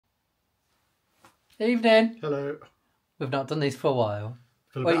Evening. Hello. We've not done these for a while.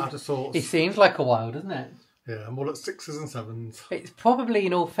 Feel a bit out of sorts. It seems like a while, doesn't it? Yeah, I'm all at 6s and 7s. It's probably,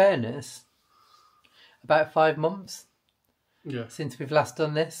 in all fairness, about 5 months since we've last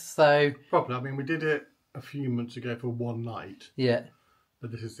done this. So probably. I mean, we did it a few months ago for one night. Yeah.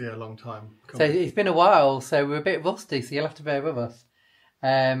 But this is a long time So coming. it's been a while, so we're a bit rusty, so you'll have to bear with us.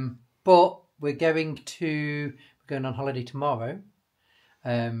 But we're going on holiday tomorrow.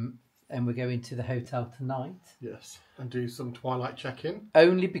 And we're going to the hotel tonight. Yes, and do some Twilight check-in.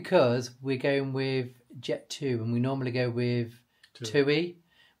 Only because we're going with Jet2, and we normally go with TUI.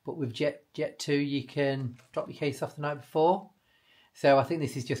 But with Jet2, you can drop your case off the night before. So I think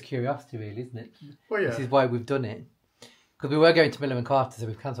this is just curiosity, really, isn't it? Well, yeah. This is why we've done it. Because we were going to Miller and Carter, so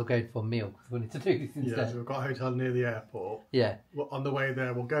we've cancelled going for a meal because we wanted to do this instead. Yeah, so we've got a hotel near the airport. Yeah. Well, on the way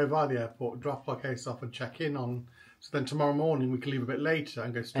there, we'll go via the airport, drop our case off and check in on... So then tomorrow morning we can leave a bit later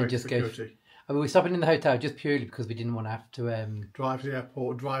and go straight to security. I mean, we're stopping in the hotel just purely because we didn't want to have to... drive to the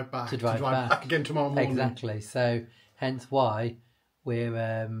airport, drive back, drive back again tomorrow morning. Exactly. So hence why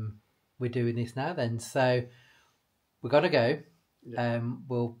we're doing this now then. So we've got to go. Yeah.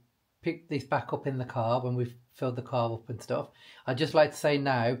 We'll pick this back up in the car when we've filled the car up and stuff. I'd just like to say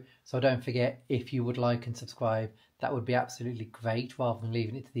now, so don't forget, if you would like and subscribe, that would be absolutely great rather than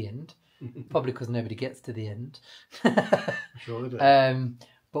leaving it to the end. Probably because nobody gets to the end. Sure they do.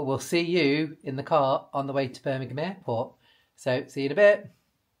 But we'll see you in the car on the way to Birmingham Airport. So see you in a bit.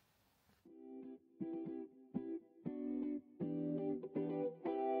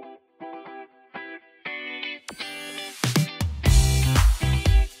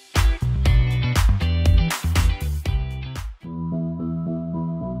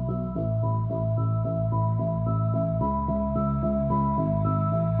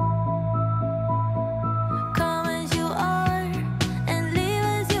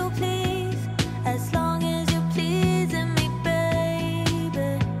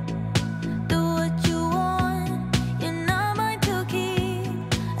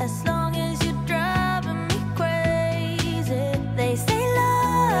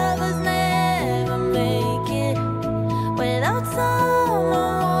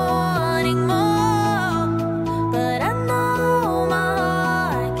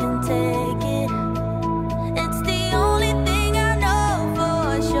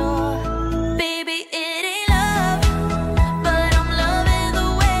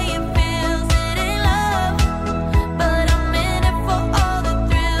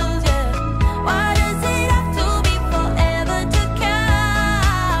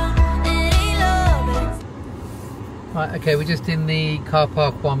 Okay, we're just in the car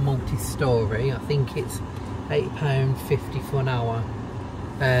park one multi-storey. I think it's £8.50 for an hour.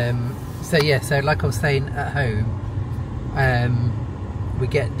 So yeah, so like I was saying at home, we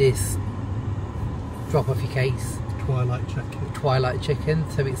get this drop off your case. Twilight check-in,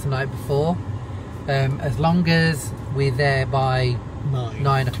 so it's the night before. As long as we're there by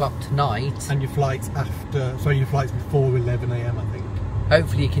 9 o'clock tonight. And your flight's before 11 AM, I think.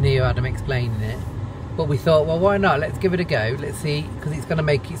 Hopefully you can hear Adam explaining it. But we thought, well, why not? Let's give it a go. Let's see, because it's going to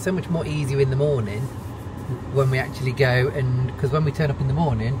make it so much more easier in the morning when we actually go. And because when we turn up in the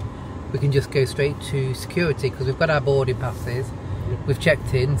morning, we can just go straight to security because we've got our boarding passes. We've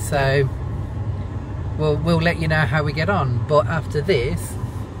checked in, so we'll let you know how we get on. But after this,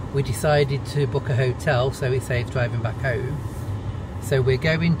 we decided to book a hotel so it saves driving back home. So we're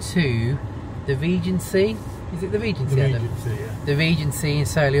going to the Regency. Is it the Regency? The Regency, yeah. The Regency in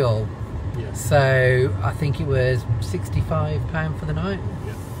Solihull. Yeah. So I think it was £65 for the night.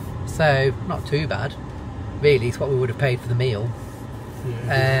 Yeah. So not too bad. Really, it's what we would have paid for the meal.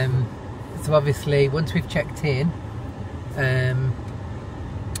 Yeah, so obviously once we've checked in,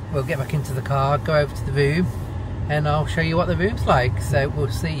 we'll get back into the car, go over to the room, and I'll show you what the room's like. So we'll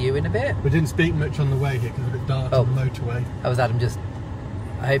see you in a bit. We didn't speak much on the way here because it was a bit dark on the motorway. That was Adam.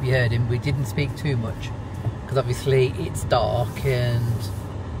 I hope you heard him. We didn't speak too much because obviously it's dark and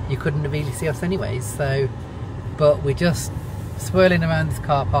you couldn't really see us anyways. So, but we're just swirling around this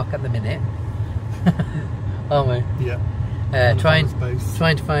car park at the minute, aren't we? Yeah. Trying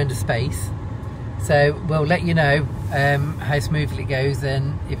to find a space. So we'll let you know how smoothly it goes,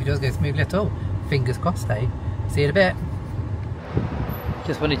 and if it does go smoothly at all, fingers crossed, eh? See you in a bit.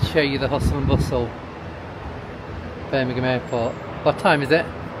 Just wanted to show you the hustle and bustle Birmingham Airport. What time is it?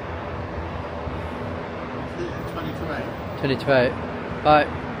 20 to 8. Right.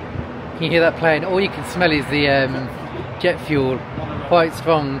 Can you hear that plane? All you can smell is the jet fuel, quite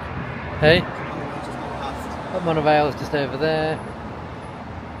strong. Hey? That monorail's just over there.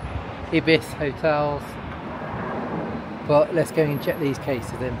 Ibis hotels. But let's go and check these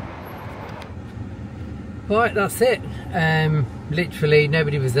cases in. Right, that's it. Literally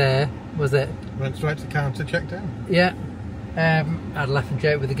nobody was there, was it? Went straight to the counter, checked in. Yeah. Had a laugh and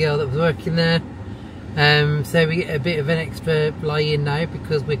joke with the girl that was working there. So we get a bit of an extra lie-in now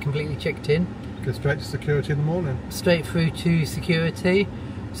because we're completely checked in. Go straight to security in the morning. Straight through to security.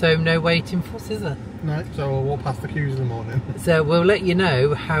 So no waiting for us, is there? No, so we'll walk past the queues in the morning. So we'll let you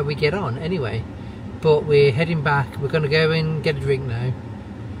know how we get on anyway. But we're heading back. We're going to go and get a drink now.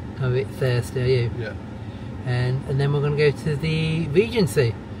 I'm a bit thirsty, are you? Yeah. And then we're going to go to the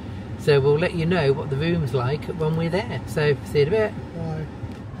Regency. So we'll let you know what the room's like when we're there. So see you in a bit. Bye.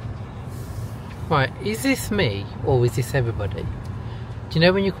 Right, is this me or is this everybody? Do you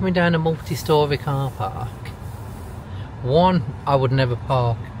know when you're coming down a multi-storey car park? One, I would never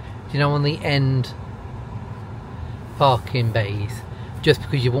park, do you know, on the end parking bays, just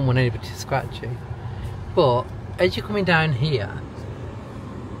because you wouldn't want anybody to scratch you. But as you're coming down here,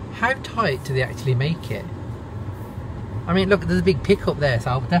 how tight do they actually make it? I mean, look, there's a big pickup there,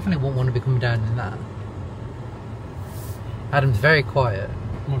 so I definitely won't want to be coming down in that. Adam's very quiet.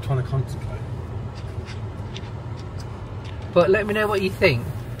 I'm not trying to concentrate. But let me know what you think,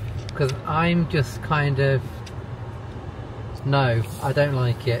 because I'm just kind of, no, I don't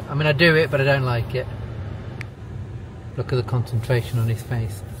like it. I mean, I do it, but I don't like it. Look at the concentration on his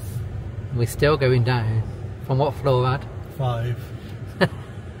face. We're still going down. From what floor, Ad? 5.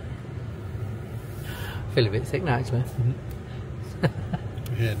 I feel a bit sick now, actually.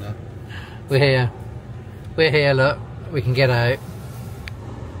 We're here now. We're here. We're here, look. We can get out.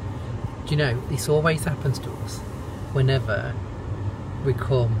 Do you know, this always happens to us whenever we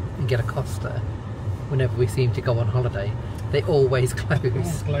come and get a Costa. Whenever we seem to go on holiday, they always close.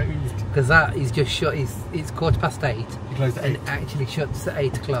 Because that is just shut. It's 8:15. It closed at 8. And it actually shuts at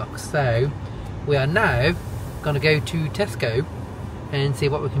 8 o'clock. So we are now going to go to Tesco and see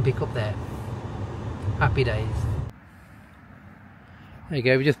what we can pick up there. Happy days. There you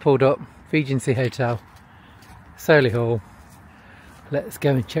go, we just pulled up. Regency Hotel, Solihull. Let's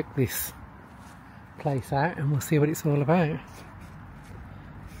go and check this place out and we'll see what it's all about.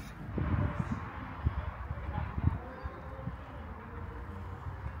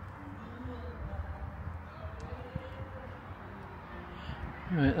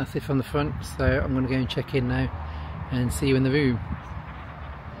 Right, that's it from the front, so I'm going to go and check in now and see you in the room.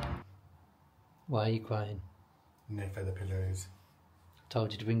 Why are you crying? No feather pillows.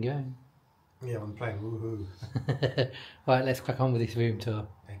 Told you to bring your own. Yeah, I'm playing woohoo. Right, let's crack on with this room tour.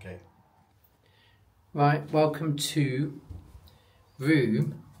 Okay. Right, welcome to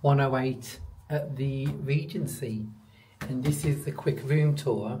room 108 at the Regency. And this is the quick room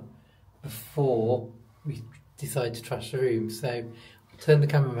tour before we decide to trash the room. So I'll turn the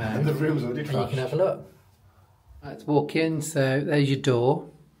camera around and the room's already trashed. And you can have a look. Let's walk in. So there's your door.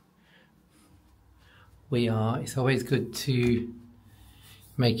 It's always good to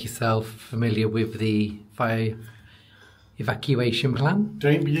make yourself familiar with the fire evacuation plan.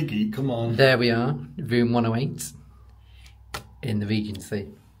 Don't be a geek, come on. There we are, room 108 in the Regency.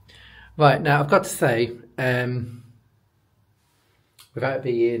 Right, now I've got to say, without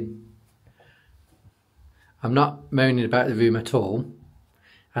being, I'm not moaning about the room at all.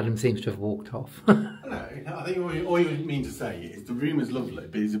 Adam seems to have walked off. No, I think all you mean to say is the room is lovely,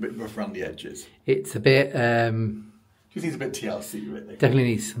 but it's a bit rough around the edges. It's a bit... Just needs a bit TLC, really. Definitely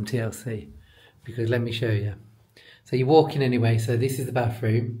needs some TLC, because let me show you. So you walk in anyway, so this is the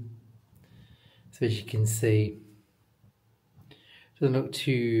bathroom. So as you can see, doesn't look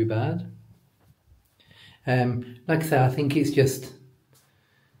too bad. Like I say, I think it's just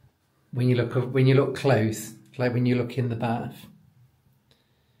when you look close, like when you look in the bath,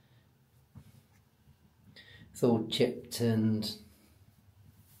 it's all chipped and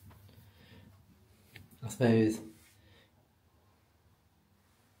I suppose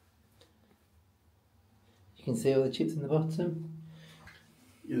you can see all the chips in the bottom.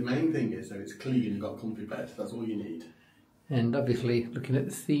 Yeah, the main thing is that it's clean and got a comfy bed. That's all you need. And obviously, looking at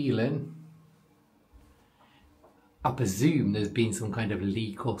the ceiling, I presume there's been some kind of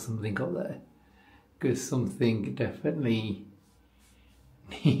leak or something up there, because something definitely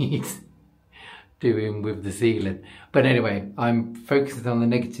needs doing with the ceiling. But anyway, I'm focusing on the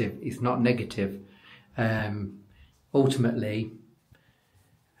negative. It's not negative. Ultimately,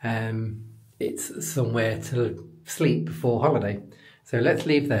 it's somewhere to sleep before holiday. So let's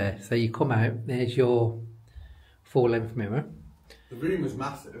leave there. So you come out, there's your full-length mirror. The room is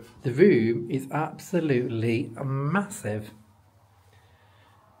massive. The room is absolutely massive.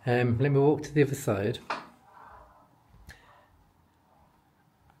 Let me walk to the other side.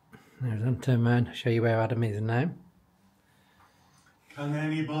 There's one, turn around, show you where Adam is now. Can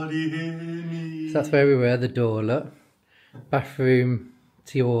anybody hear me? So that's where we were, the door, look. Bathroom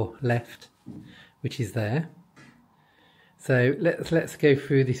to your left, which is there. So let's go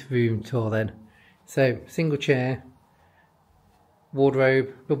through this room tour then. So single chair,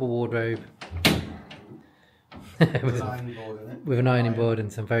 wardrobe, double wardrobe. with an ironing board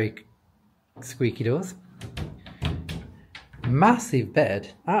and some very squeaky doors. Massive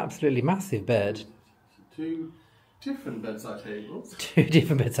bed, absolutely massive bed. 2 different bedside tables. 2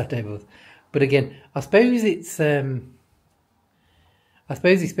 different bedside tables. But again, I suppose it's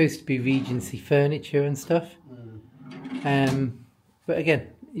supposed to be Regency furniture and stuff. But again,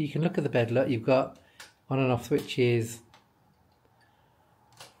 you can look at the bed. Look, you've got on and off switches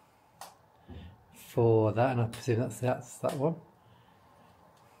for that, and I presume that's that one.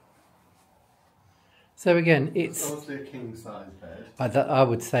 So again, it's obviously a king size bed. I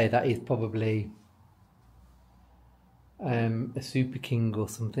would say that is probably a super king or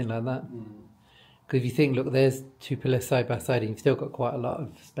something like that. Because if you think, look, there's 2 pillows side by side, and you've still got quite a lot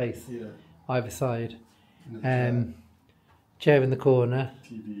of space either side. Chair in the corner,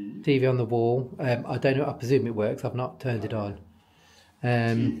 TV on the wall. I don't know. I presume it works. I've not turned it on.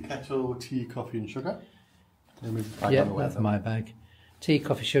 Tea, kettle, tea, coffee, and sugar. Yeah, that's my bag. Tea,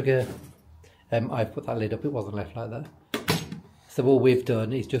 coffee, sugar. I've put that lid up. It wasn't left like that. So all we've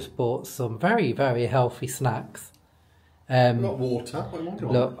done is just bought some very, very healthy snacks. We've got water.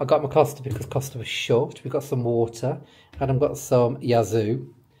 Look, I got my Costa because Costa was short. We've got some water. Adam got some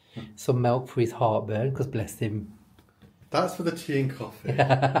Yazoo, some milk for his heartburn, because bless him. That's for the tea and coffee.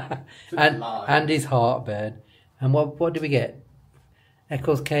 and his heartburn. And what did we get?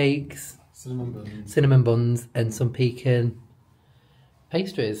 Eccles cakes, cinnamon buns, and some pecan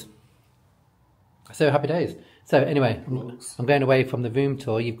pastries. So happy days. So anyway, I'm going away from the room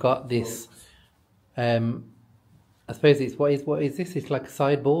tour. You've got this. I suppose it's what is this? It's like a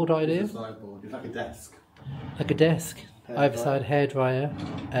sideboard idea. It's a sideboard. It's like a desk. Like a desk. Either side hairdryer.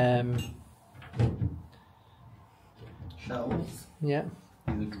 Shelves. Yeah.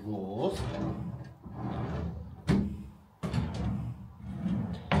 In the drawers.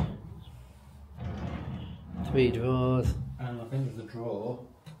 3 drawers. And I think there's a drawer.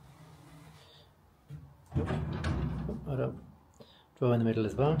 Hold up. Drawer in the middle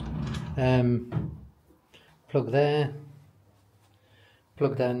as well. Plug there.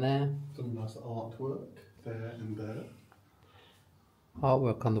 Plug down there. Some nice artwork there and there.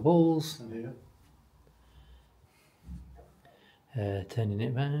 Artwork on the walls. And here. Turning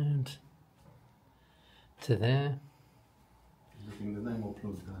it round to there. There's no more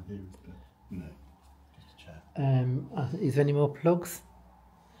plugs down here, is there? No, just a chair. Is there any more plugs?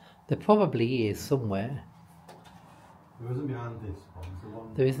 There probably is somewhere. There isn't behind this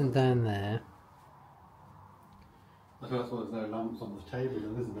one. There isn't down there. That's why there's no lamps on the table,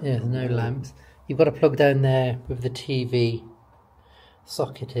 then, isn't it? Yeah, there's no lamps. You've got a plug down there with the TV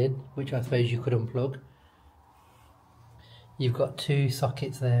socket in, which I suppose you could unplug. You've got 2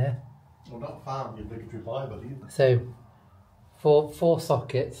 sockets there. Well, not found the obligatory Bible either. So, 4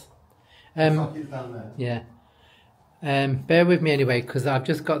 sockets. Sockets down there. Yeah. Bear with me anyway, because I've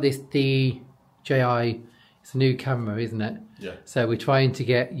just got this DJI. It's a new camera, isn't it? Yeah. So we're trying to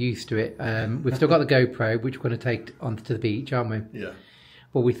get used to it. We've still got the GoPro, which we're going to take onto the beach, aren't we? Yeah.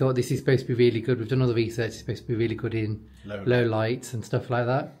 But we thought this is supposed to be really good. We've done all the research. It's supposed to be really good in low lights and stuff like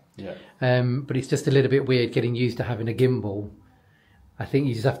that. Yeah. But it's just a little bit weird getting used to having a gimbal. I think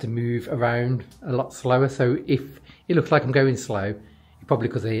you just have to move around a lot slower. So if it looks like I'm going slow, probably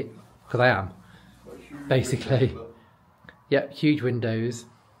because I am, basically. Yeah, huge windows.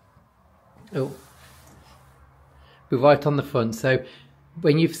 Oh, we're right on the front. So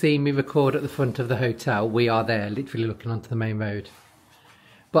when you've seen me record at the front of the hotel, we are there, literally looking onto the main road.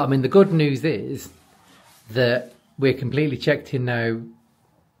 But I mean, the good news is that we're completely checked in now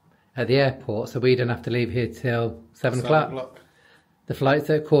at the airport, so we don't have to leave here till 7 o'clock. The flight's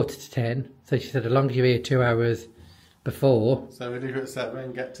at 10:15, so she said as long as you're here 2 hours before. So we leave at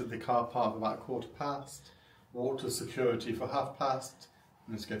 7, get to the car park about 15:15, walk to security for 30:30,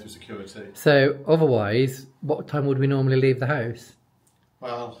 and just go through security. So otherwise, what time would we normally leave the house?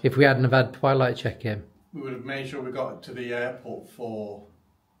 Well, if we hadn't have had Twilight check-in? We would have made sure we got to the airport for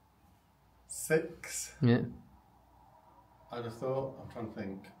 6. Yeah. I'd have thought. I'm trying to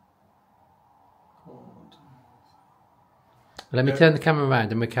think. God. Let me turn the camera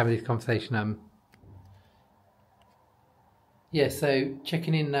around and we'll carry this conversation. Yeah, so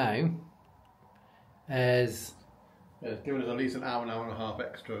checking in now as... Yeah, it's given us at least an hour and a half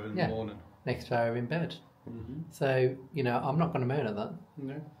extra in the morning. Next hour in bed. So, you know, I'm not going to moan at that.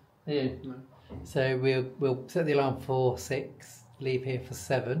 No. Yeah. No. So we'll set the alarm for 6, leave here for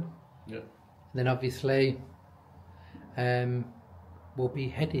 7. Yeah. And then obviously we'll be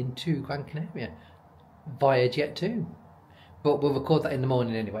heading to Gran Canaria via Jet 2. But we'll record that in the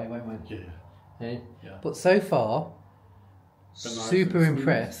morning anyway, won't we? Yeah. Yeah. But so far, Nice super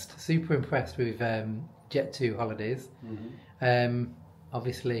impressed with Jet 2 holidays.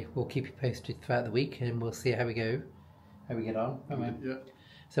 Obviously, we'll keep you posted throughout the week, and we'll see how we get on. Yeah.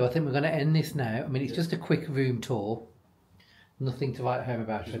 So I think we're going to end this now. I mean, it's just a quick room tour, nothing to write home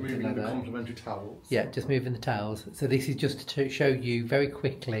about. Just moving like the that. complimentary towels. Yeah, just moving the towels. So this is just to show you very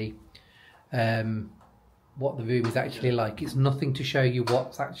quickly what the room is actually like. It's nothing to show you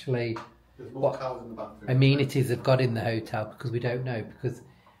what's actually. There's more towels in the bathroom. Amenities have got in the hotel, because we don't know, because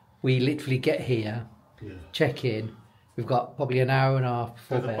we literally get here, check in, we've got probably an hour and a half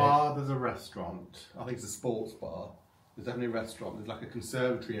before There's bed. a bar, there's a restaurant. I think it's a sports bar. There's definitely a restaurant. There's like a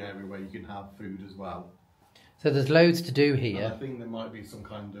conservatory area where you can have food as well. So there's loads to do here. And I think there might be some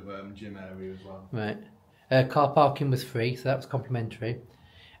kind of gym area as well. Right. Car parking was free, so that was complimentary.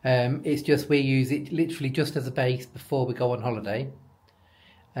 It's just we use it literally just as a base before we go on holiday.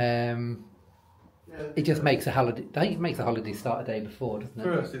 It just makes a holiday. I think it makes a holiday start a day before, doesn't it?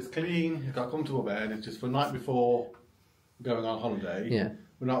 First, it's clean. You've got a comfortable bed. It's just for the night before going on holiday. Yeah.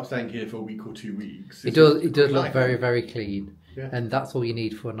 We're not staying here for a week or 2 weeks. It does look very, very clean. Yeah. And that's all you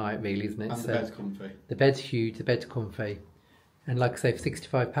need for a night, really, isn't it? And the bed's comfy. The bed's huge, the bed's comfy. And like I say, for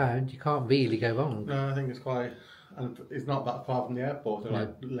 £65, you can't really go wrong. No, I think it's quite... And it's not that far from the airport. They're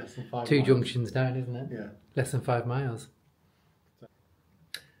like less than 5 2 miles. junctions down, isn't it? Yeah. Less than 5 miles.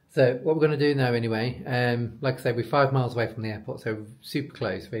 So what we're going to do now anyway, like I say, we're 5 miles away from the airport, so super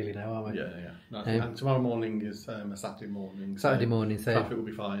close really now, aren't we? Yeah. Nice. And tomorrow morning is a Saturday morning. Saturday morning, so traffic will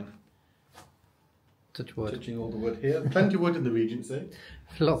be fine. Touch wood. Touching all the wood here. Plenty of wood in the Regency.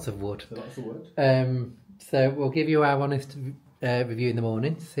 Lots of wood. So lots of wood. So we'll give you our honest review in the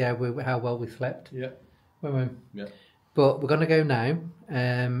morning, see how well we slept. Yeah. Yeah. But we're going to go now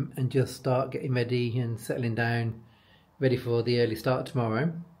and just start getting ready and settling down, ready for the early start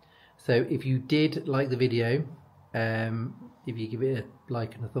tomorrow. So if you did like the video, if you give it a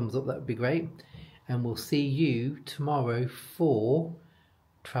like and a thumbs up, that would be great. And we'll see you tomorrow for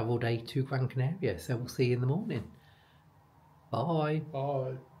travel day to Gran Canaria. So we'll see you in the morning. Bye.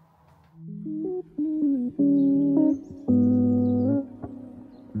 Bye.